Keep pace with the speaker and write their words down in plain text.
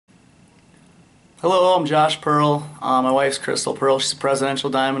Hello, I'm Josh Pearl. My wife's Crystal Pearl. She's a presidential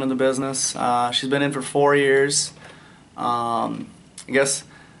diamond in the business. She's been in for 4 years. I guess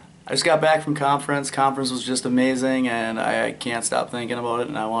I just got back from conference. Conference was just amazing, and I can't stop thinking about it.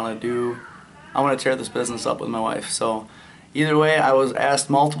 And I want to tear this business up with my wife. So, either way, I was asked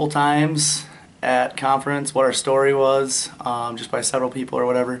multiple times at conference what our story was, just by several people or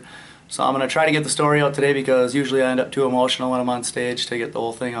whatever. So I'm gonna try to get the story out today because usually I end up too emotional when I'm on stage to get the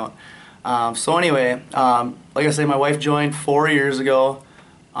whole thing out. So anyway, like I say, my wife joined 4 years ago.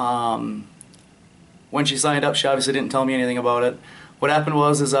 When she signed up, she obviously didn't tell me anything about it. What happened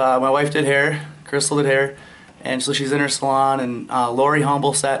was my wife did hair, Crystal did hair, and so she's in her salon, and Lori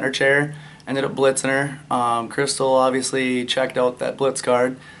Humble sat in her chair, ended up blitzing her. Crystal obviously checked out that blitz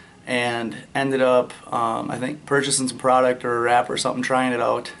card and ended up, I think, purchasing some product or a wrap or something, trying it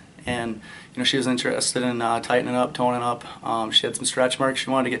out. And she was interested in tightening up, toning up. She had some stretch marks she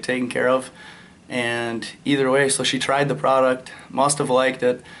wanted to get taken care of, and either way, so she tried the product, must have liked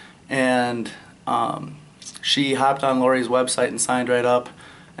it, and she hopped on Lori's website and signed right up.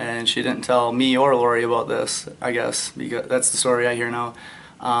 And she didn't tell me or Lori about this, I guess, because that's the story I hear now.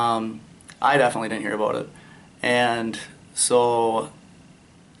 I definitely didn't hear about it, and so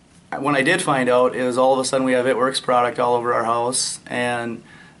when I did find out, it was all of a sudden we have It Works product all over our house, and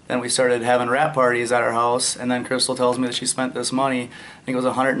then we started having wrap parties at our house, and then Crystal tells me that she spent this money. I think it was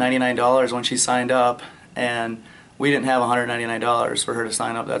 $199 when she signed up, and we didn't have $199 for her to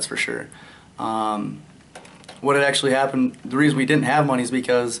sign up, that's for sure. What had actually happened, the reason we didn't have money is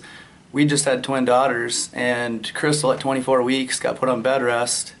because we just had twin daughters, and Crystal at 24 weeks got put on bed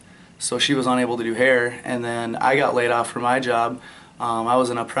rest, so she was unable to do hair, and then I got laid off from my job. I was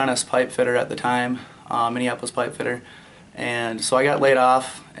an apprentice pipe fitter at the time, Minneapolis pipe fitter. And so I got laid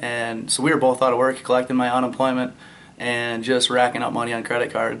off, and so we were both out of work, collecting my unemployment and just racking up money on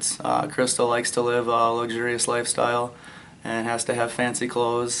credit cards. Crystal likes to live a luxurious lifestyle and has to have fancy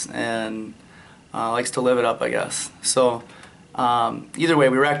clothes and likes to live it up, I guess. So either way,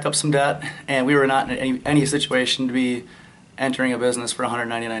 we racked up some debt, and we were not in any situation to be entering a business for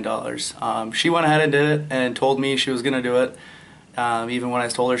 $199. She went ahead and did it and told me she was going to do it, even when I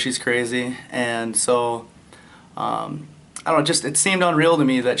told her she's crazy. And so I don't know, it seemed unreal to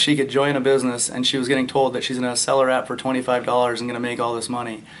me that she could join a business and she was getting told that she's going to sell her app for $25 and going to make all this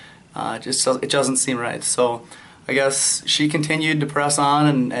money. It doesn't seem right. So I guess she continued to press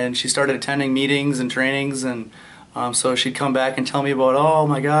on, and she started attending meetings and trainings, and so she'd come back and tell me about, oh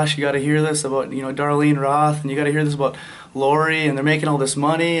my gosh, you got to hear this about Darlene Roth, and you got to hear this about Lori, and they're making all this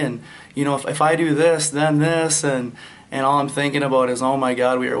money, and if I do this, then this, and all I'm thinking about is, oh my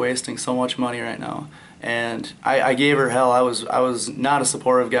God, we are wasting so much money right now. And I gave her hell. I was not a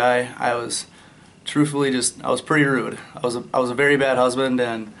supportive guy. I was truthfully I was pretty rude. I was a very bad husband,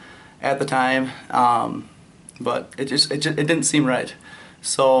 and at the time, but it didn't seem right.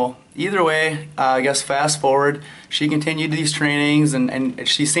 So either way, I guess fast forward, she continued these trainings, and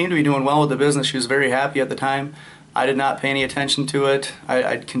she seemed to be doing well with the business. She was very happy at the time. I did not pay any attention to it.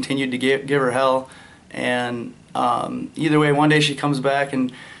 I continued to give her hell, and either way, one day she comes back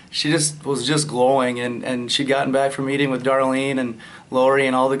and she was just glowing, and she'd gotten back from meeting with Darlene and Lori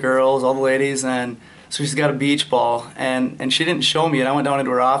and all the girls, all the ladies, and so she's got a beach ball, and she didn't show me it. I went down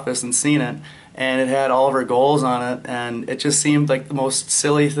into her office and seen it, and it had all of her goals on it, and it just seemed like the most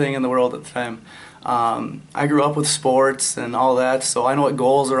silly thing in the world at the time. I grew up with sports and all that, so I know what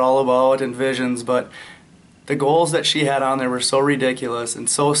goals are all about and visions, but the goals that she had on there were so ridiculous and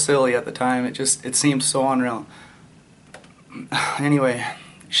so silly at the time. It seemed so unreal. Anyway,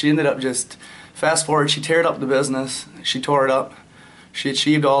 she ended up fast forward, she teared up the business. She tore it up. She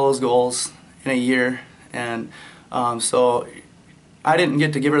achieved all those goals in a year, and so I didn't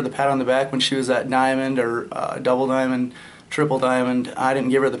get to give her the pat on the back when she was at diamond or double diamond, triple diamond. I didn't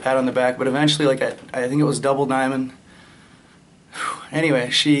give her the pat on the back, but eventually, like I think it was double diamond.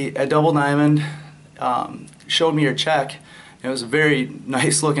 Anyway, she at double diamond showed me her check. It was a very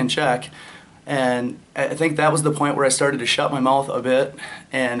nice looking check. And I think that was the point where I started to shut my mouth a bit,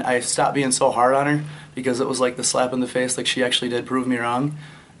 and I stopped being so hard on her, because it was like the slap in the face, like she actually did prove me wrong.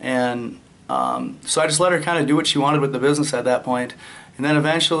 And so I just let her kind of do what she wanted with the business at that point. And then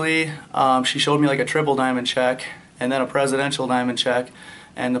eventually she showed me like a triple diamond check and then a presidential diamond check.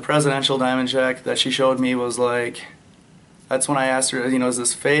 And the presidential diamond check that she showed me was like, that's when I asked her, is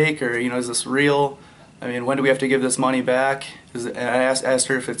this fake, or is this real? I mean, when do we have to give this money back? And I asked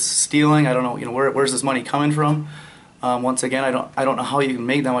her if it's stealing. I don't know, where's this money coming from? Once again, I don't know how you can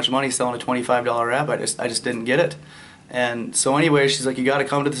make that much money selling a $25 wrap. I just didn't get it. And so anyway, she's like, you got to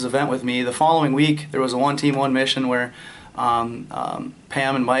come to this event with me. The following week, there was a one team, one mission where Pam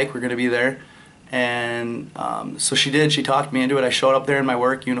and Mike were going to be there. And so she did. She talked me into it. I showed up there in my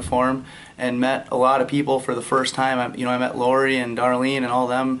work uniform and met a lot of people for the first time. I met Lori and Darlene and all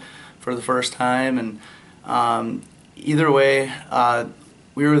them for the first time. And either way,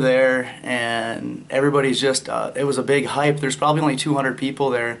 we were there, and everybody's just. It was a big hype. There's probably only 200 people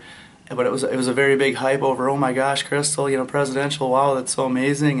there, but it was a very big hype over. Oh my gosh, Crystal, presidential. Wow, that's so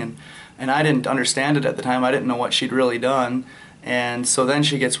amazing. And I didn't understand it at the time. I didn't know what she'd really done. And so then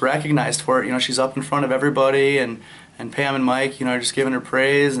she gets recognized for it. She's up in front of everybody, and Pam and Mike, are just giving her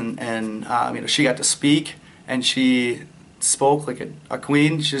praise, and she got to speak, and she spoke like a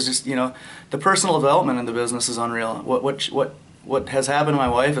queen. She's just, the personal development in the business is unreal. What has happened to my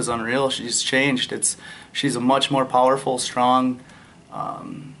wife is unreal. She's changed. She's a much more powerful, strong,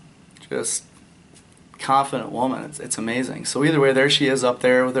 just confident woman. It's amazing. So either way, there she is up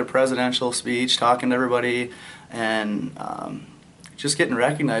there with her presidential speech, talking to everybody, and just getting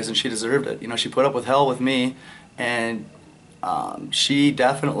recognized, and she deserved it. She put up with hell with me, and she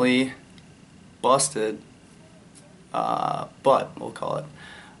definitely busted butt, we'll call it,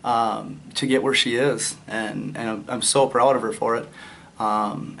 to get where she is, and I'm so proud of her for it.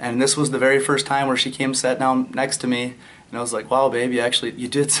 And this was the very first time where she came, sat down next to me, and I was like, wow, baby, actually, you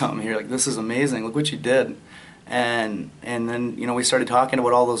did something here. Like, this is amazing. Look what you did. And then, we started talking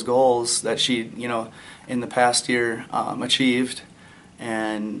about all those goals that she, in the past year achieved,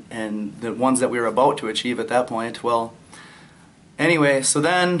 and the ones that we were about to achieve at that point. Well, anyway, so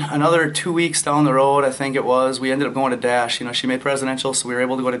then another 2 weeks down the road, I think it was, we ended up going to Dash. She made presidential, so we were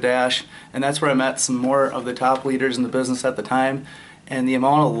able to go to Dash, and that's where I met some more of the top leaders in the business at the time. And the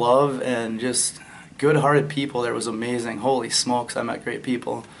amount of love and just good-hearted people there was amazing. Holy smokes, I met great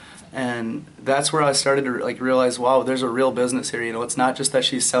people. And that's where I started to realize, wow, there's a real business here. It's not just that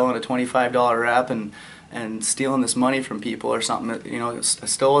she's selling a $25 wrap and stealing this money from people or something. I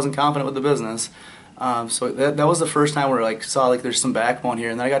still wasn't confident with the business. So that was the first time where I saw there's some backbone here.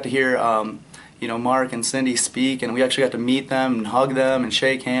 And then I got to hear Mark and Cindy speak, and we actually got to meet them and hug them and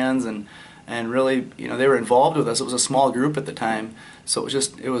shake hands, and really they were involved with us. It was a small group at the time, so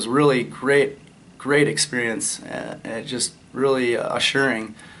it was really great experience, and it just really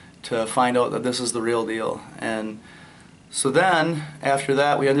assuring to find out that this is the real deal. And so then after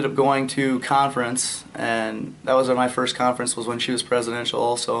that, we ended up going to conference, and that was my first conference, was when she was presidential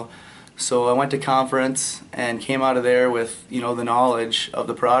also. So I went to conference and came out of there with the knowledge of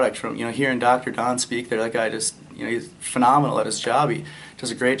the product from hearing Dr. Don speak there. That guy just he's phenomenal at his job. He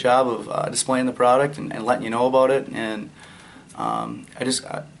does a great job of displaying the product and letting you know about it. And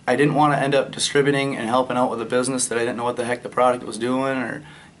I didn't want to end up distributing and helping out with a business that I didn't know what the heck the product was doing, or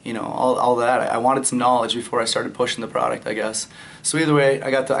all that. I wanted some knowledge before I started pushing the product, I guess. So either way, I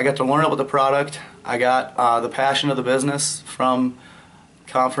got to learn about the product. I got the passion of the business from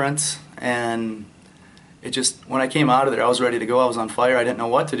conference, and when I came out of there, I was ready to go. I was on fire. I didn't know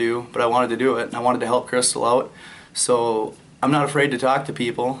what to do, but I wanted to do it, and I wanted to help Crystal out. So I'm not afraid to talk to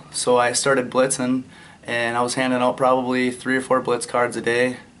people. So I started blitzing, and I was handing out probably 3 or 4 blitz cards a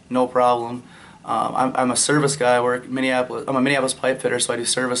day, no problem. I'm a service guy. I work Minneapolis. I'm a Minneapolis pipe fitter, so I do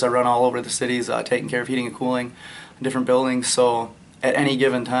service. I run all over the cities, taking care of heating and cooling in different buildings. So at any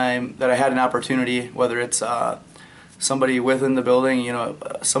given time that I had an opportunity, whether it's somebody within the building,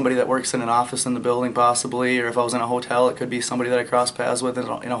 somebody that works in an office in the building possibly, or if I was in a hotel, it could be somebody that I crossed paths with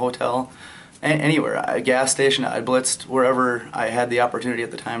in a hotel. Anywhere, a gas station, I blitzed wherever I had the opportunity at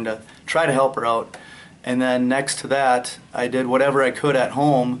the time to try to help her out. And then next to that, I did whatever I could at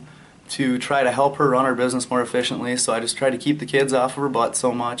home to try to help her run her business more efficiently. So I just tried to keep the kids off of her butt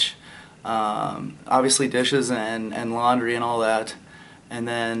so much. Obviously dishes and laundry and all that. And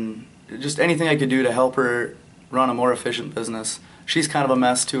then just anything I could do to help her run a more efficient business. She's kind of a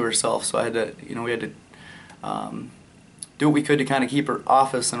mess to herself, so I had to, we had to do what we could to kind of keep her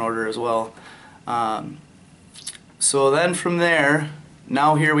office in order as well. So then from there,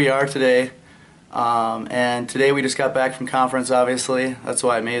 now here we are today. And today we just got back from conference, obviously. That's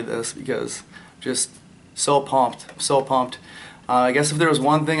why I made this, because just so pumped, so pumped. I guess if there was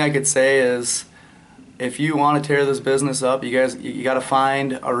one thing I could say is, if you want to tear this business up, you got to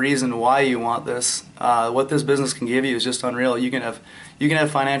find a reason why you want this. What this business can give you is just unreal. You can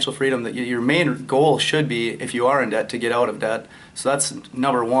have financial freedom. That your main goal should be, if you are in debt, to get out of debt. So that's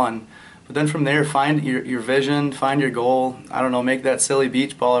number one. But then from there, find your vision, find your goal. I don't know, make that silly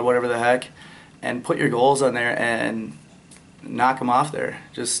beach ball or whatever the heck, and put your goals on there and knock them off there.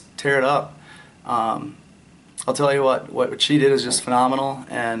 Just tear it up. I'll tell you what she did is just phenomenal,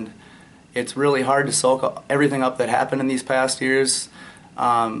 and it's really hard to soak everything up that happened in these past years.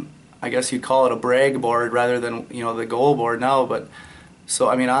 I guess you'd call it a brag board rather than the goal board now, but So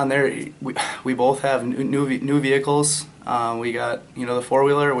I mean, on there, we both have new vehicles. We got, you know, the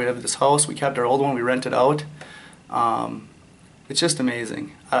four-wheeler. We have this house. We kept our old one. We rented out. Um, it's just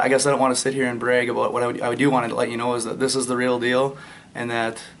amazing. I guess I don't want to sit here and brag about what I do want to let you know is that this is the real deal, and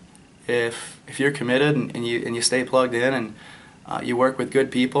that if you're committed and you stay plugged in and you work with good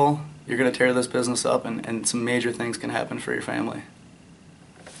people, you're going to tear this business up, and some major things can happen for your family.